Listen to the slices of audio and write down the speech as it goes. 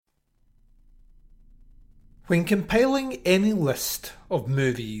When compiling any list of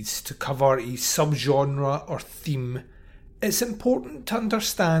movies to cover a subgenre or theme, it's important to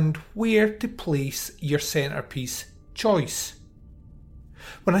understand where to place your centrepiece choice.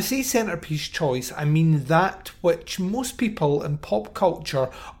 When I say centrepiece choice, I mean that which most people in pop culture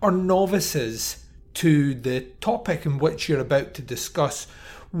or novices to the topic in which you're about to discuss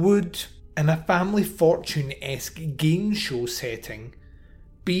would, in a family fortune-esque game show setting,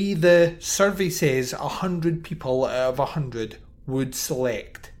 be the survey says 100 people out of 100 would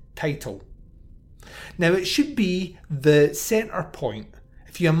select title. Now it should be the centre point.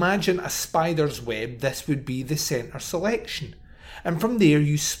 If you imagine a spider's web, this would be the centre selection. And from there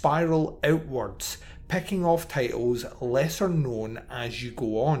you spiral outwards, picking off titles lesser known as you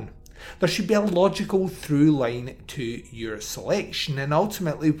go on. There should be a logical through line to your selection, and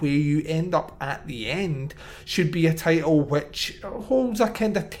ultimately where you end up at the end should be a title which holds a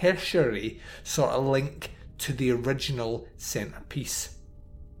kind of tertiary sort of link to the original centrepiece.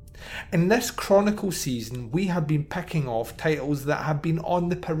 In this Chronicle season, we have been picking off titles that have been on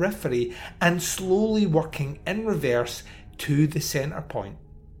the periphery and slowly working in reverse to the centre point.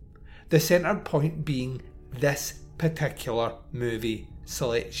 The centre point being this particular movie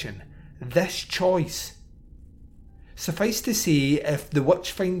selection. This choice. Suffice to say, if The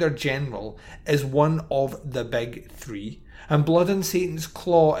Witchfinder General is one of the big three, and Blood and Satan's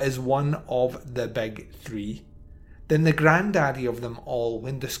Claw is one of the big three, then the granddaddy of them all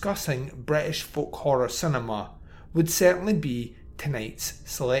when discussing British folk horror cinema would certainly be tonight's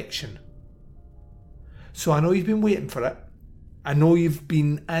selection. So I know you've been waiting for it. I know you've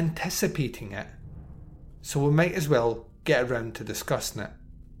been anticipating it. So we might as well get around to discussing it.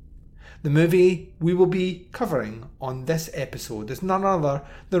 The movie we will be covering on this episode is none other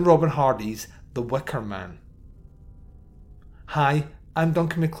than Robin Hardy's The Wicker Man. Hi, I'm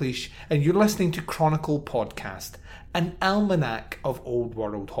Duncan McLeish, and you're listening to Chronicle Podcast, an almanac of old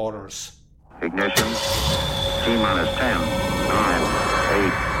world horrors. Ignition. T-minus 10, 9,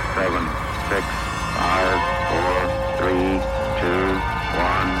 8, 7, 6, 5, 4, 3, 2,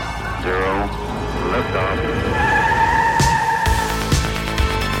 1, 0. Liftoff.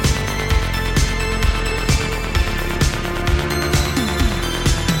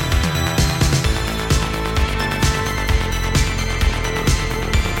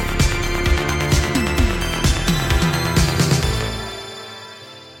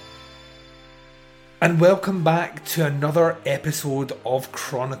 And welcome back to another episode of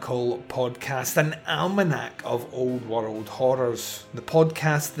Chronicle Podcast, an almanac of old world horrors. The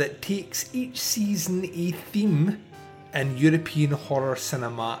podcast that takes each season a theme in European horror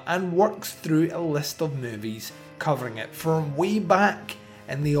cinema and works through a list of movies covering it from way back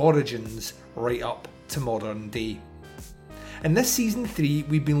in the origins right up to modern day. In this season 3,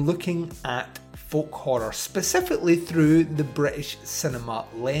 we've been looking at folk horror, specifically through the British cinema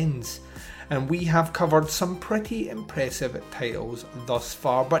lens. And we have covered some pretty impressive titles thus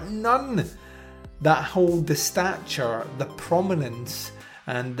far, but none that hold the stature, the prominence,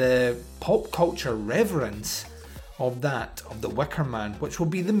 and the pop culture reverence of that of The Wicker Man, which will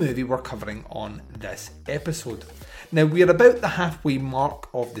be the movie we're covering on this episode. Now, we're about the halfway mark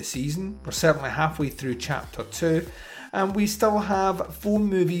of the season. We're certainly halfway through chapter 2, and we still have 4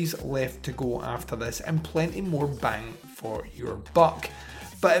 movies left to go after this, and plenty more bang for your buck.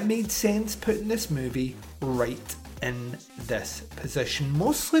 But it made sense putting this movie right in this position,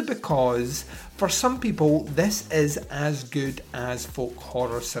 mostly because for some people this is as good as folk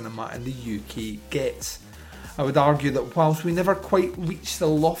horror cinema in the UK gets. I would argue that whilst we never quite reach the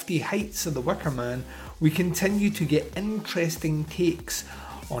lofty heights of The Wicker Man, we continue to get interesting takes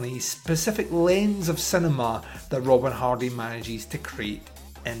on a specific lens of cinema that Robin Hardy manages to create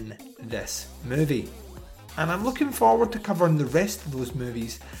in this movie. And I'm looking forward to covering the rest of those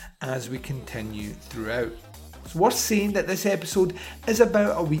movies as we continue throughout. It's worth saying that this episode is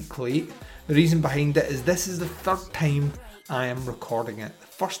about a week late. The reason behind it is this is the 3rd time I am recording it. The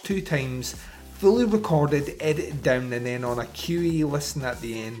first 2 times, fully recorded, edited down, and then on a QA listen at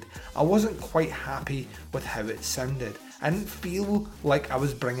the end, I wasn't quite happy with how it sounded. I didn't feel like I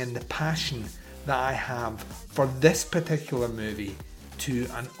was bringing the passion that I have for this particular movie to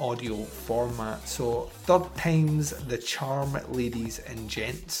an audio format. So 3rd time's the charm, ladies and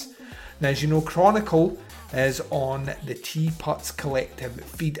gents. Now, as you know, Chronicle is on the Teapots Collective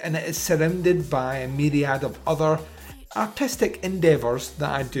feed, and it is surrounded by a myriad of other artistic endeavours that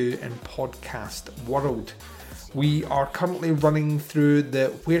I do in podcast world. We are currently running through the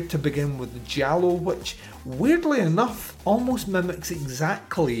Where to Begin with Giallo, which weirdly enough almost mimics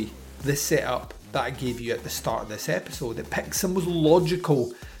exactly the setup that I gave you at the start of this episode. It picks the most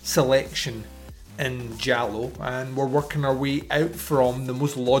logical selection in Giallo, and we're working our way out from the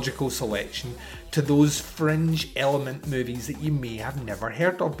most logical selection to those fringe element movies that you may have never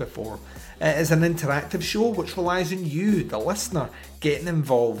heard of before. It is an interactive show which relies on you, the listener, getting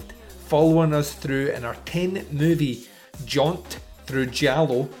involved, following us through in our 10 movie jaunt through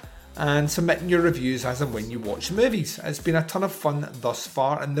Giallo, and submitting your reviews as and when you watch the movies. It's been a ton of fun thus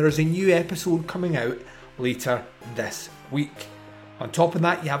far, and there is a new episode coming out later this week. On top of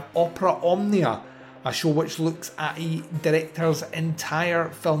that, you have Opera Omnia, a show which looks at a director's entire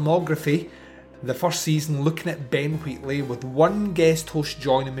filmography. The first season looking at Ben Wheatley, with one guest host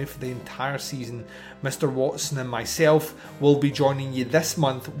joining me for the entire season. Mr. Watson and myself will be joining you this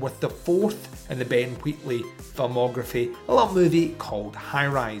month with the fourth in the Ben Wheatley filmography, a little movie called High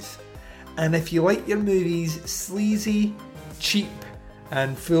Rise. And if you like your movies sleazy, cheap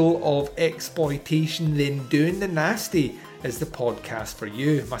and full of exploitation, then Doing the Nasty is the podcast for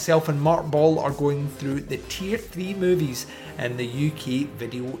you. Myself and Mark Ball are going through the tier 3 movies in the UK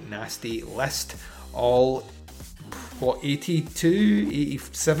Video Nasty list. All, 82,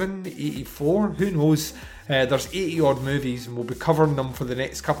 87, 84, who knows? There's 80 odd movies, and we'll be covering them for the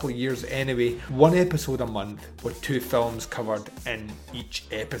next couple of years anyway. One episode a month with 2 films covered in each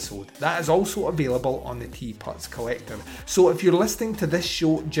episode. That is also available on the Teapots Collector. So if you're listening to this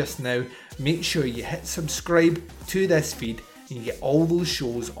show just now, make sure you hit subscribe to this feed and you get all those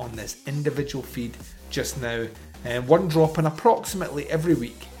shows on this individual feed just now. And one dropping approximately every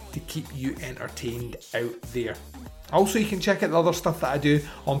week to keep you entertained out there. Also, you can check out the other stuff that I do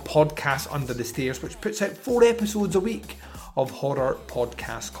on Podcast Under the Stairs, which puts out 4 episodes a week of horror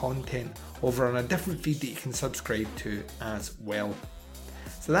podcast content over on a different feed that you can subscribe to as well.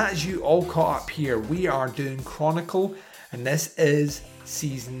 So that is you all caught up here. We are doing Chronicle, and this is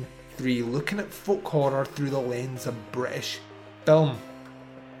Season 3, looking at folk horror through the lens of British film.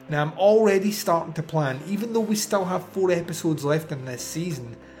 Now, I'm already starting to plan, even though we still have 4 episodes left in this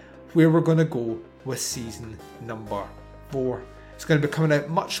season, where we're going to go with season number 4. It's going to be coming out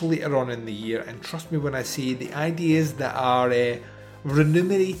much later on in the year, and trust me when I say the ideas that are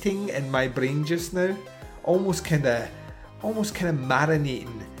remunerating in my brain just now, almost kind of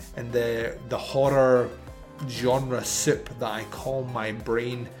marinating in the horror genre soup that I call my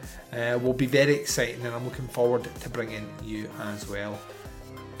brain, will be very exciting, and I'm looking forward to bringing you as well.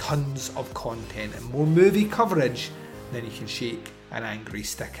 Tons of content and more movie coverage than you can shake an angry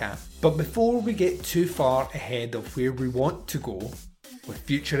stick at. But before we get too far ahead of where we want to go with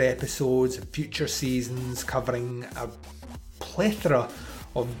future episodes and future seasons covering a plethora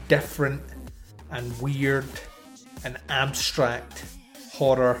of different and weird and abstract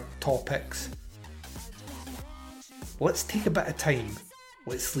horror topics, let's take a bit of time,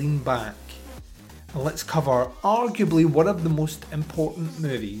 let's lean back, and let's cover arguably one of the most important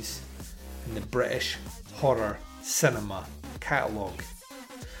movies in the British horror cinema catalogue.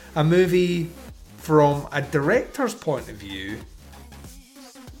 A movie from a director's point of view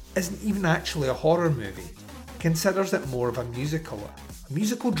isn't even actually a horror movie. Considers it more of a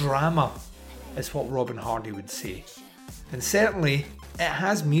musical drama is what Robin Hardy would say. And certainly it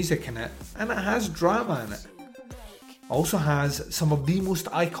has music in it, and it has drama in it. Also has some of the most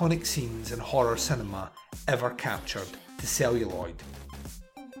iconic scenes in horror cinema ever captured to celluloid.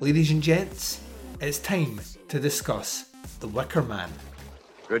 Ladies and gents, it's time to discuss The Wicker Man.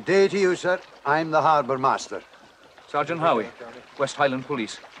 Good day to you, sir. I'm the harbour master. Sergeant Howie, West Highland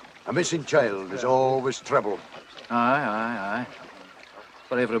Police. A missing child is always trouble. Aye.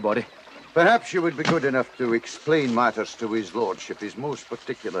 For everybody. Perhaps you would be good enough to explain matters to his lordship. He's most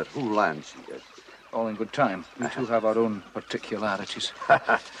particular who lands here. All in good time. We too have our own particularities.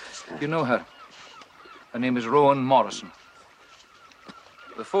 You know her. Her name is Rowan Morrison.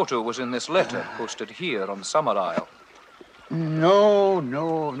 The photo was in this letter posted here on Summer Isle. No,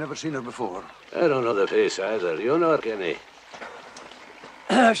 I've never seen her before. I don't know the face either. You know her, Kenny?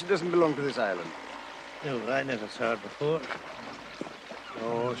 She doesn't belong to this island. No, I never saw her before.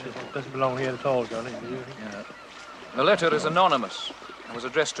 No, she doesn't belong here at all, Johnny. Do you? Yeah. The letter is anonymous and was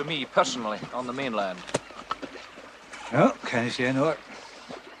addressed to me personally on the mainland. No, can't say I know her.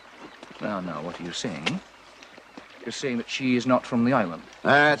 Now, what are you saying? You're saying that she is not from the island?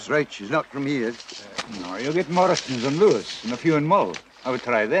 That's right, she's not from here. No, you'll get Morrison's and Lewis and a few in Mull. I would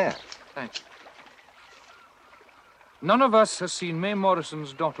try there. Thanks. None of us has seen May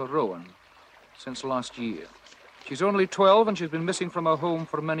Morrison's daughter, Rowan, since last year. She's only 12 and she's been missing from her home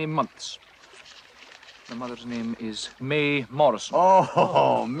for many months. The mother's name is May Morrison.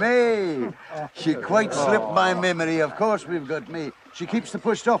 Oh, May. She quite slipped my memory. Of course we've got May. She keeps the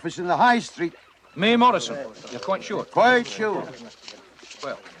post office in the High Street. May Morrison, you're quite sure? Quite sure.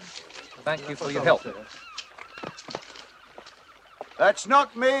 Well, Thank you for your help. That's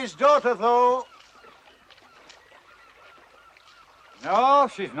not May's daughter, though. No,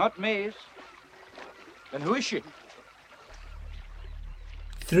 she's not May's. Then who is she?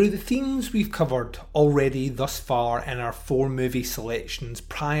 Through the themes we've covered already thus far in our 4 movie selections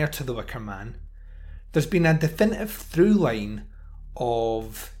prior to The Wicker Man, there's been a definitive through line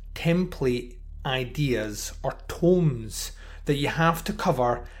of template ideas or tomes that you have to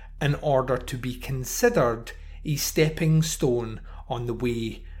cover in order to be considered a stepping stone on the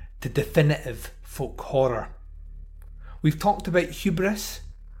way to definitive folk horror. We've talked about hubris,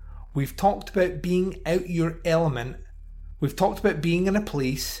 we've talked about being out your element, we've talked about being in a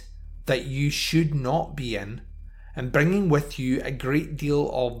place that you should not be in, and bringing with you a great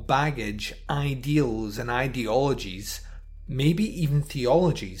deal of baggage, ideals and ideologies, maybe even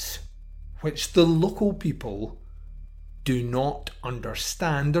theologies, which the local people do not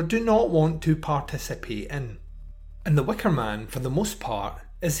understand or do not want to participate in. And The Wicker Man, for the most part,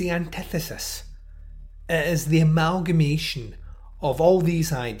 is the antithesis. It is the amalgamation of all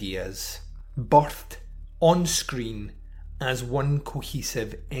these ideas, birthed on screen as one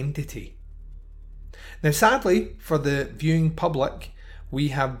cohesive entity. Now, sadly, for the viewing public, we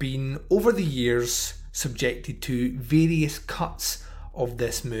have been, over the years, subjected to various cuts of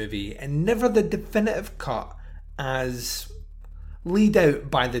this movie, and never the definitive cut as laid out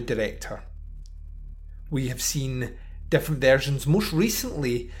by the director. We have seen different versions, most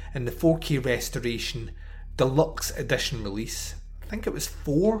recently in the 4K restoration deluxe edition release. I think it was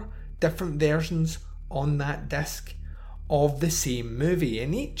 4 different versions on that disc of the same movie,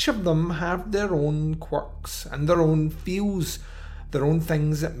 and each of them have their own quirks and their own feels, their own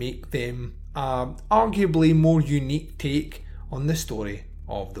things that make them arguably more unique take on the story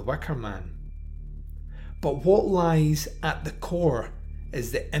of The Wicker Man. But what lies at the core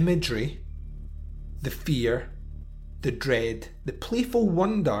is the imagery, the fear, the dread, the playful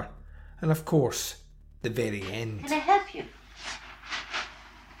wonder, and of course, the very end. Can I help you?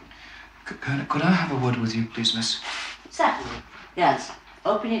 Could I have a word with you, please, miss? Certainly. Girls,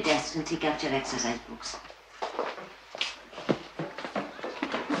 open your desk and take out your exercise books.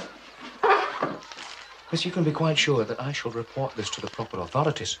 Miss, you can be quite sure that I shall report this to the proper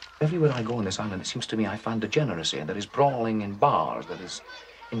authorities. Everywhere I go on this island, it seems to me I find degeneracy, and there is brawling in bars, there is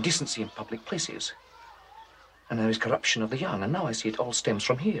indecency in public places, and there is corruption of the young, and now I see it all stems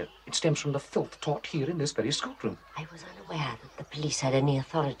from here. It stems from the filth taught here in this very schoolroom. I was unaware that the police had any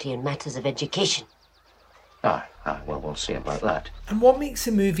authority in matters of education. Well, we'll see about that. And what makes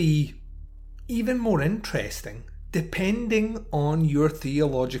the movie even more interesting, depending on your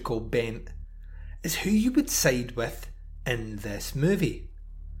theological bent, is who you would side with in this movie.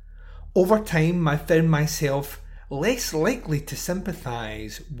 Over time, I found myself less likely to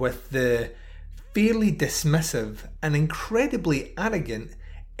sympathise with the fairly dismissive and incredibly arrogant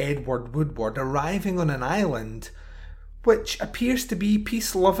Edward Woodward arriving on an island which appears to be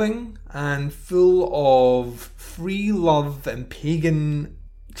peace-loving and full of free love and pagan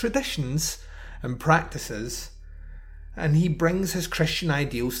traditions and practices, and he brings his Christian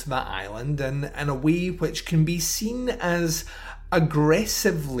ideals to that island in a way which can be seen as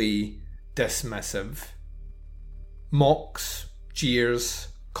aggressively dismissive, mocks, jeers,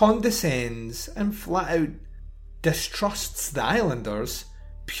 condescends, and flat out distrusts the islanders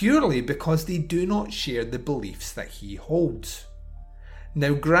purely because they do not share the beliefs that he holds.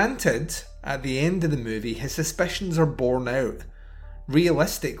 Now, granted, at the end of the movie, his suspicions are borne out.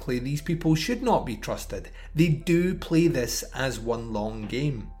 Realistically, these people should not be trusted. They do play this as one long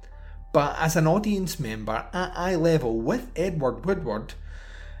game. But as an audience member at eye level with Edward Woodward,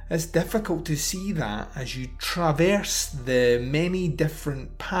 it's difficult to see that as you traverse the many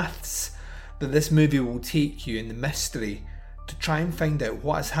different paths that this movie will take you in the mystery to try and find out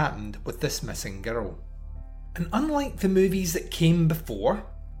what has happened with this missing girl. And unlike the movies that came before,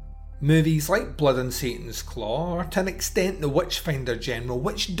 movies like Blood on Satan's Claw, or to an extent The Witchfinder General,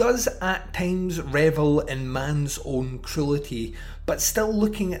 which does at times revel in man's own cruelty, but still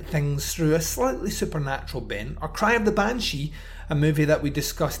looking at things through a slightly supernatural bent, or Cry of the Banshee, a movie that we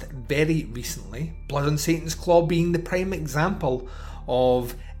discussed very recently, Blood on Satan's Claw being the prime example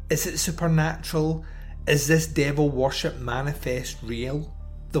of, is it supernatural? Is this devil worship manifest real?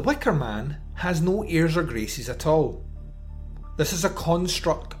 The Wicker Man has no airs or graces at all. This is a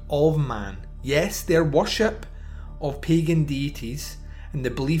construct of man. Yes, their worship of pagan deities and the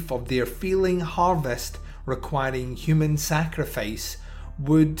belief of their failing harvest requiring human sacrifice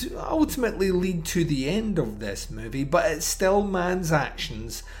would ultimately lead to the end of this movie, but it's still man's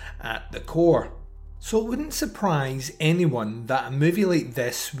actions at the core. So it wouldn't surprise anyone that a movie like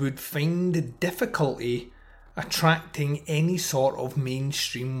this would find difficulty attracting any sort of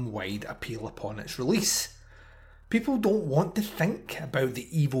mainstream wide appeal upon its release. People don't want to think about the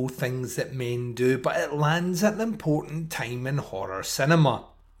evil things that men do, but it lands at an important time in horror cinema.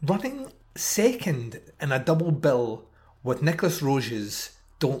 Running second in a double bill with Nicolas Roge's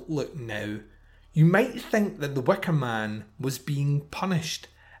Don't Look Now, you might think that The Wicker Man was being punished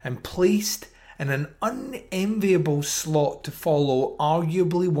and placed in an unenviable slot to follow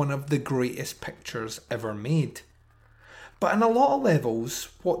arguably one of the greatest pictures ever made. But on a lot of levels,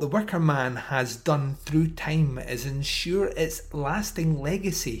 what The Wicker Man has done through time is ensure its lasting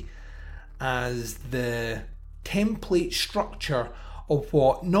legacy as the template structure of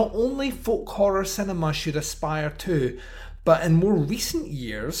what not only folk horror cinema should aspire to, but in more recent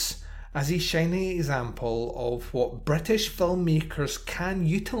years, as a shining example of what British filmmakers can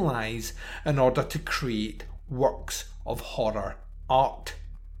utilise in order to create works of horror art.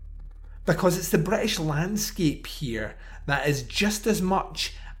 Because it's the British landscape here that is just as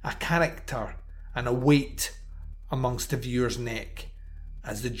much a character and a weight amongst the viewer's neck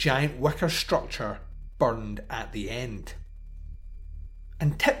as the giant wicker structure burned at the end.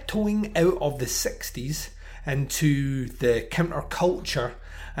 And tiptoeing out of the 60s into the counterculture,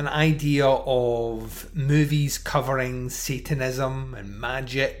 an idea of movies covering Satanism and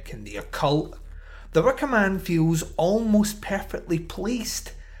magic and the occult, The Wicker Man feels almost perfectly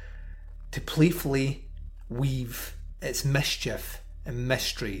placed to playfully weave its mischief and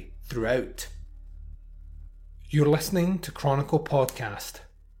mystery throughout. You're listening to Chronicle Podcast.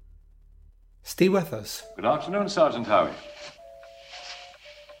 Stay with us. Good afternoon, Sergeant Howie.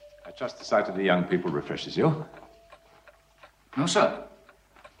 I trust the sight of the young people refreshes you. No, sir.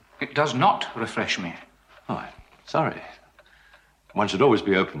 It does not refresh me. Oh, I'm sorry. One should always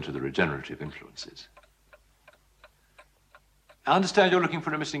be open to the regenerative influences. I understand you're looking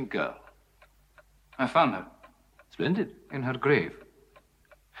for a missing girl. I found her. Splendid. In her grave.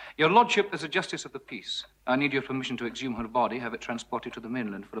 Your Lordship, as a Justice of the Peace, I need your permission to exhume her body, have it transported to the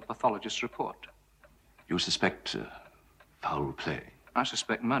mainland for a pathologist's report. You suspect foul play? I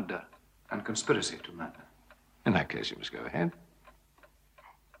suspect murder and conspiracy to murder. In that case, you must go ahead.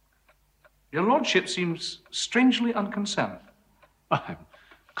 Your Lordship seems strangely unconcerned. I'm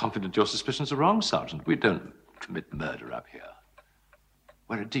confident your suspicions are wrong, Sergeant. We don't commit murder up here.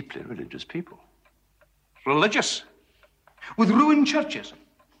 We're a deeply religious people. Religious? With ruined churches.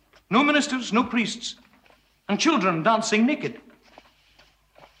 No ministers, no priests. And children dancing naked.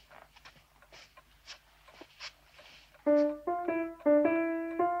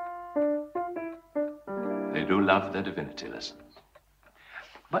 They do love their divinity lessons.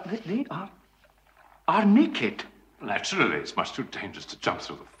 But they are naked. Naturally, it's much too dangerous to jump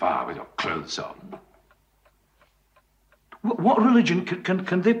through the fire with your clothes on. What religion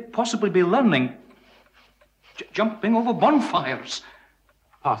can they possibly be learning? Jumping over bonfires.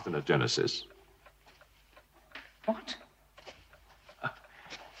 Parthenogenesis. What?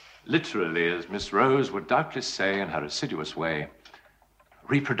 Literally, as Miss Rose would doubtless say in her assiduous way,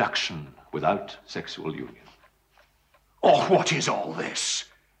 reproduction without sexual union. Oh, what is all this?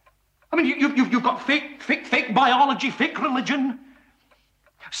 I mean, you've got fake biology, fake religion.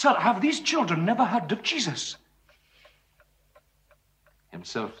 Sir, have these children never heard of Jesus?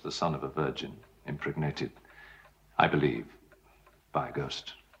 Himself the son of a virgin, impregnated, I believe, by a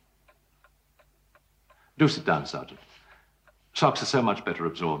ghost. Do sit down, Sergeant. Socks are so much better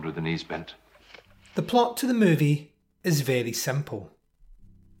absorbed with the knees bent. The plot to the movie is very simple.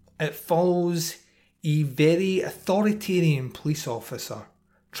 It follows a very authoritarian police officer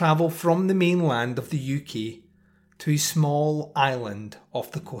travel from the mainland of the UK to a small island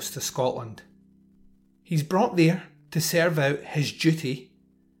off the coast of Scotland. He's brought there to serve out his duty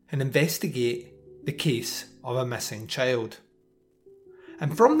and investigate the case of a missing child.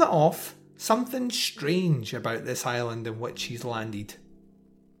 And from the off, something strange about this island in which he's landed.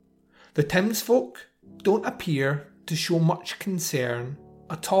 The townsfolk don't appear to show much concern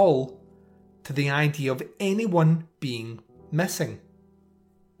at all to the idea of anyone being missing.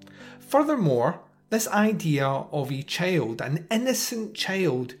 Furthermore, this idea of a child, an innocent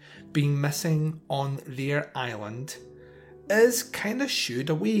child, being missing on their island is kind of shooed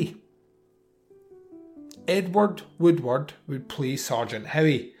away. Edward Woodward would play Sergeant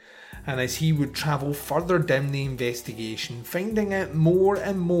Howie, and as he would travel further down the investigation, finding out more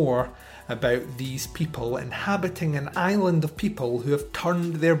and more about these people inhabiting an island of people who have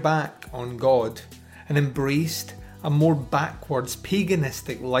turned their back on God and embraced a more backwards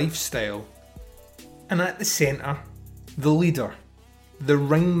paganistic lifestyle. And at the centre, the leader, the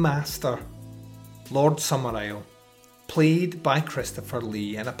ringmaster, Lord Summerisle, played by Christopher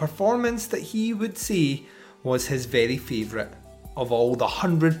Lee, in a performance that he would say was his very favourite of all the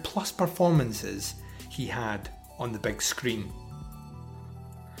 100+ performances he had on the big screen.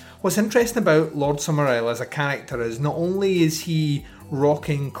 What's interesting about Lord Summerisle as a character is not only is he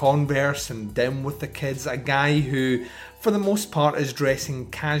rocking Converse and down with the kids, a guy who for the most part is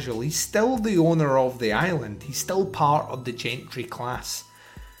dressing casual, he's still the owner of the island, he's still part of the gentry class.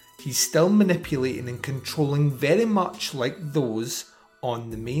 He's still manipulating and controlling very much like those on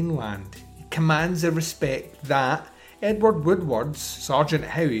the mainland. He commands the respect that Edward Woodward's Sergeant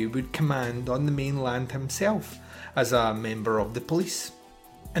Howie would command on the mainland himself as a member of the police.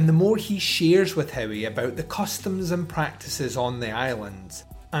 And the more he shares with Howie about the customs and practices on the islands,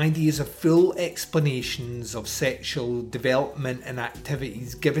 ideas of full explanations of sexual development and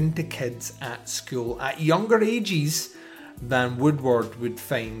activities given to kids at school at younger ages than Woodward would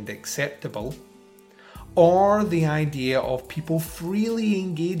find acceptable, or the idea of people freely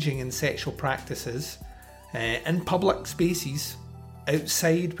engaging in sexual practices in public spaces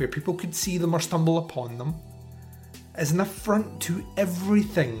outside where people could see them or stumble upon them, is an affront to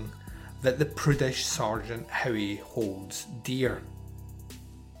everything that the prudish Sergeant Howie holds dear.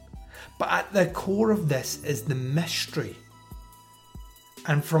 But at the core of this is the mystery,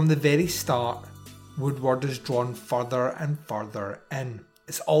 and from the very start Woodward is drawn further and further in.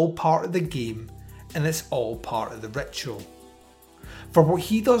 It's all part of the game, and it's all part of the ritual. For what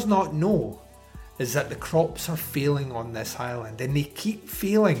he does not know is that the crops are failing on this island, and they keep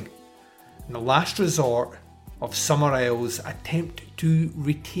failing. And the last resort of Summerisle's attempt to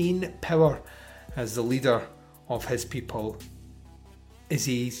retain power as the leader of his people is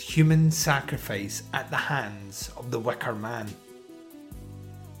a human sacrifice at the hands of the Wicker Man.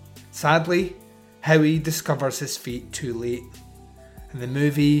 Sadly, Howie discovers his fate too late, and the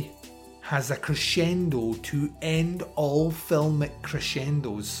movie has a crescendo to end all filmic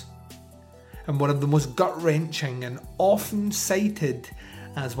crescendos. And one of the most gut-wrenching and often cited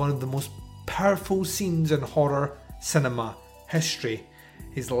as one of the most powerful scenes in horror cinema history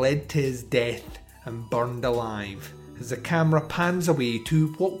is led to his death and burned alive as the camera pans away to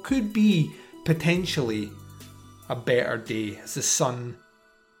what could be potentially a better day as the sun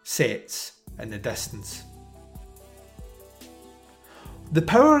sets in the distance. The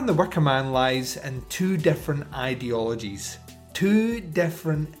power in the Wicker Man lies in two different ideologies, two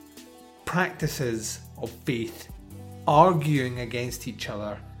different practices of faith, arguing against each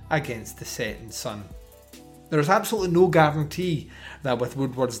other against the setting sun. There is absolutely no guarantee that with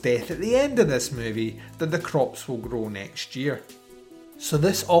Woodward's death at the end of this movie that the crops will grow next year. So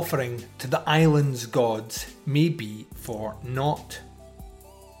this offering to the island's gods may be for naught.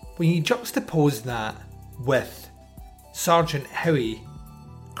 When you juxtapose that with Sergeant Howie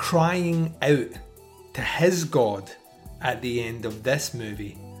crying out to his god at the end of this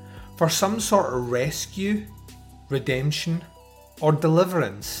movie for some sort of rescue, redemption, or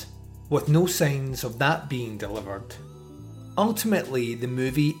deliverance, with no signs of that being delivered. Ultimately, the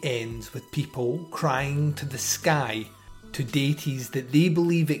movie ends with people crying to the sky to deities that they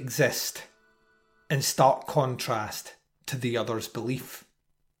believe exist, in stark contrast to the other's belief.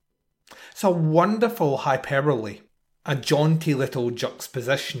 It's a wonderful hyperbole, a jaunty little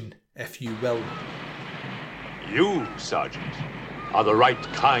juxtaposition, if you will. You, Sergeant, are the right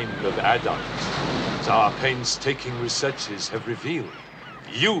kind of adult, as our painstaking researches have revealed.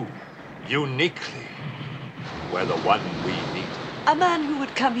 You, uniquely, were the one we need. A man who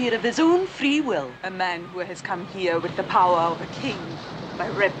would come here of his own free will. A man who has come here with the power of a king, by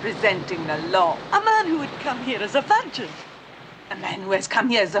representing the law. A man who would come here as a virgin. A man who has come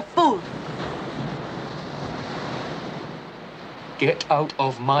here as a fool. Get out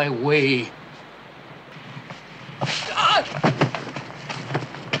of my way.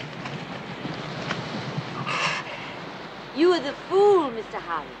 You are the fool, Mr.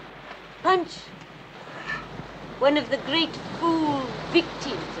 Howie. Punch. One of the great fool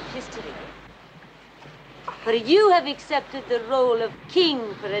victims of history. For you have accepted the role of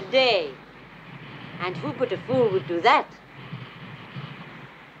king for a day. And who but a fool would do that?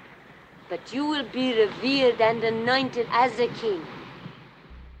 But you will be revered and anointed as a king.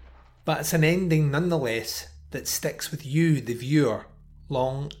 But it's an ending nonetheless that sticks with you, the viewer,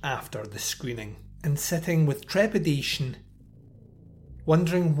 long after the screening, and sitting with trepidation,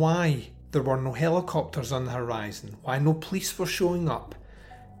 wondering why there were no helicopters on the horizon, why no police were showing up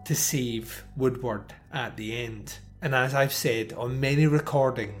to save Woodward at the end. And as I've said on many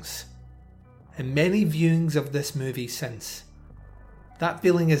recordings and many viewings of this movie since, that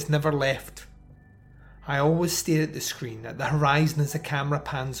feeling has never left. I always stare at the screen, at the horizon as the camera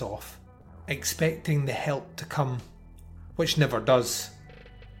pans off, expecting the help to come, which never does.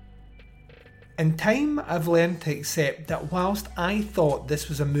 In time, I've learned to accept that whilst I thought this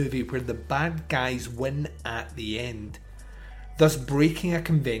was a movie where the bad guys win at the end, thus breaking a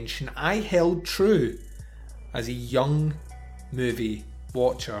convention I held true as a young movie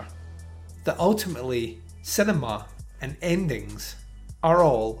watcher, that ultimately cinema and endings are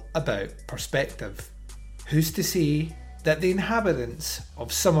all about perspective. Who's to say that the inhabitants of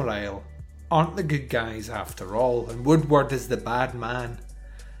Summerisle aren't the good guys after all, and Woodward is the bad man,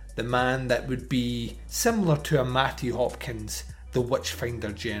 the man that would be similar to a Matthew Hopkins, the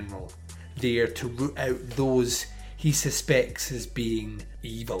Witchfinder General, there to root out those he suspects as being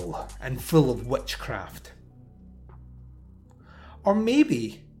evil and full of witchcraft. Or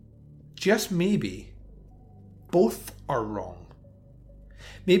maybe, just maybe, both are wrong.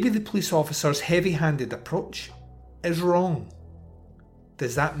 Maybe the police officer's heavy-handed approach is wrong.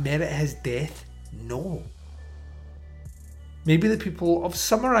 Does that merit his death? No. Maybe the people of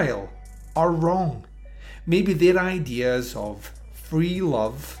Summerisle are wrong. Maybe their ideas of free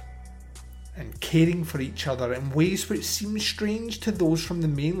love and caring for each other in ways which seem strange to those from the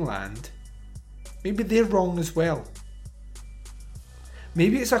mainland, maybe they're wrong as well.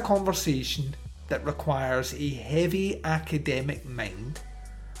 Maybe it's a conversation that requires a heavy academic mind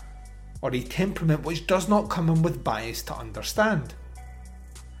or a temperament which does not come in with bias to understand.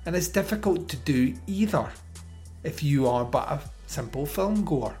 And it's difficult to do either if you are but a simple film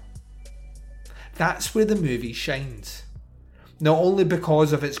goer. That's where the movie shines. Not only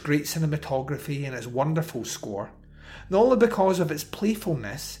because of its great cinematography and its wonderful score, not only because of its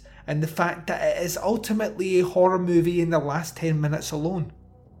playfulness and the fact that it is ultimately a horror movie in the last 10 minutes alone.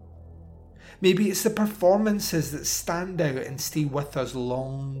 Maybe it's the performances that stand out and stay with us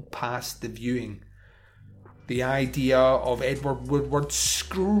long past the viewing. The idea of Edward Woodward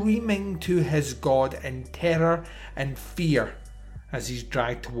screaming to his god in terror and fear as he's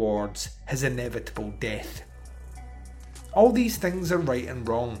dragged towards his inevitable death. All these things are right and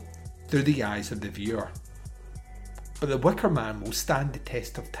wrong through the eyes of the viewer. But The Wicker Man will stand the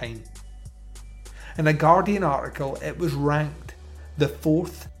test of time. In a Guardian article, it was ranked the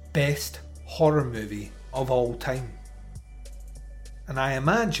 4th best horror movie of all time. And I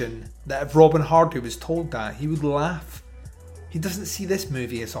imagine that if Robin Hardy was told that, he would laugh. He doesn't see this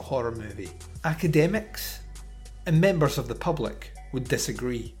movie as a horror movie. Academics and members of the public would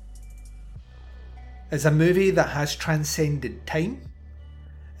disagree. It's a movie that has transcended time.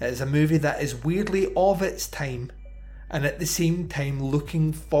 It is a movie that is weirdly of its time and at the same time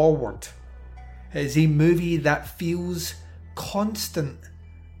looking forward. It is a movie that feels constant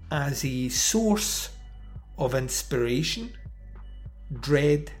as a source of inspiration,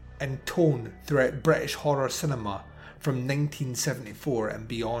 dread and tone throughout British horror cinema from 1974 and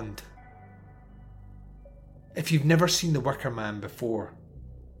beyond. If you've never seen The Wicker Man before,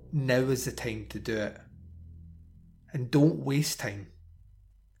 now is the time to do it. And don't waste time.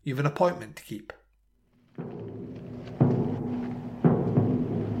 You have an appointment to keep.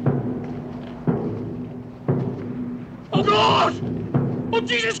 Oh God! Oh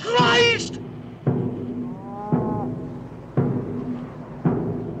Jesus Christ!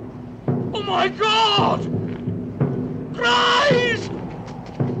 Oh my God! Christ!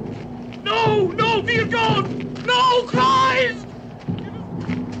 No, no, dear God! No, Christ!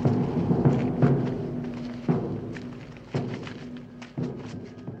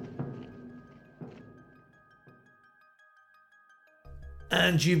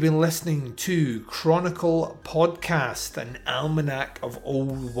 And you've been listening to Chronicle Podcast, an almanac of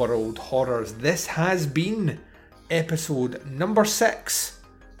old world horrors. This has been episode number 6.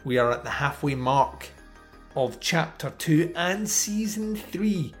 We are at the halfway mark of chapter 2 and season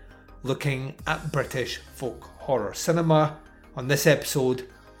 3, looking at British folk horror cinema. On this episode,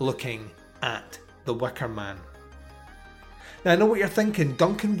 looking at The Wicker Man. Now I know what you're thinking,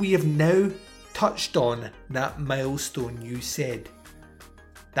 Duncan, we have now touched on that milestone you said.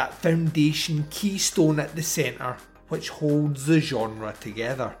 That foundation keystone at the centre which holds the genre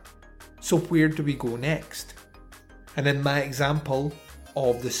together. So where do we go next? And in my example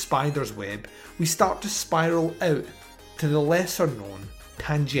of the spider's web, we start to spiral out to the lesser known,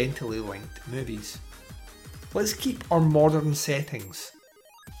 tangentially linked movies. Let's keep our modern settings,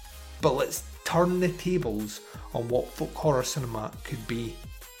 but let's turn the tables on what folk horror cinema could be.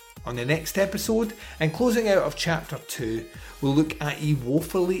 On the next episode, and closing out of chapter 2, we'll look at a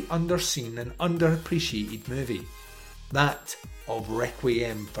woefully underseen and underappreciated movie, that of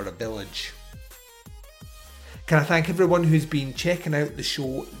Requiem for a Village. Can I thank everyone who's been checking out the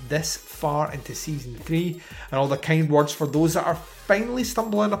show this far into season 3 and all the kind words for those that are finally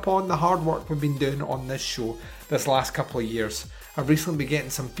stumbling upon the hard work we've been doing on this show this last couple of years. I've recently been getting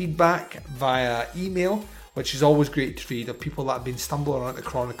some feedback via email, which is always great to read, of people that have been stumbling around the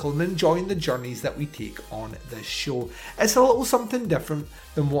Chronicle and enjoying the journeys that we take on this show. It's a little something different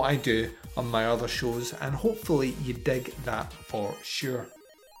than what I do on my other shows, and hopefully you dig that for sure.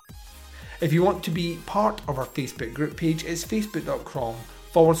 If you want to be part of our Facebook group page, it's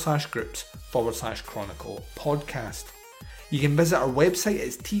facebook.com/groups/Chronicle podcast. You can visit our website,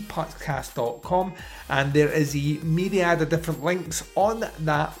 it's tpodcast.com, and there is a myriad of different links on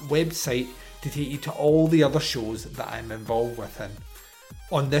that website to take you to all the other shows that I'm involved with in.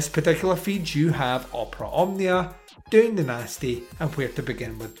 On this particular feed, you have Opera Omnia, Doing the Nasty, and Where to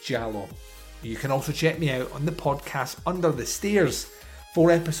Begin with Giallo. You can also check me out on the podcast Under the Stairs, 4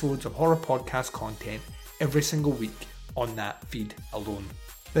 episodes of horror podcast content every single week on that feed alone.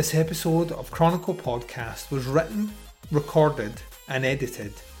 This episode of Chronicle Podcast was written, recorded, and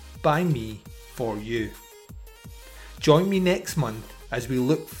edited by me for you. Join me next month as we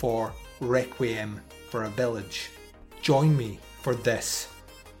look for Requiem for a Village. Join me for this,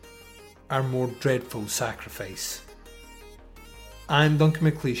 our more dreadful sacrifice. I'm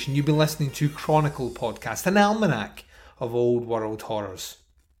Duncan McLeish, and you've been listening to Chronicle Podcast, an almanac of old world horrors.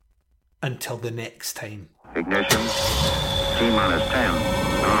 Until the next time. Ignition. T-minus 10,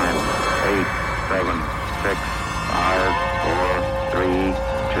 9, 8, 7, 6, 5, 4, 3,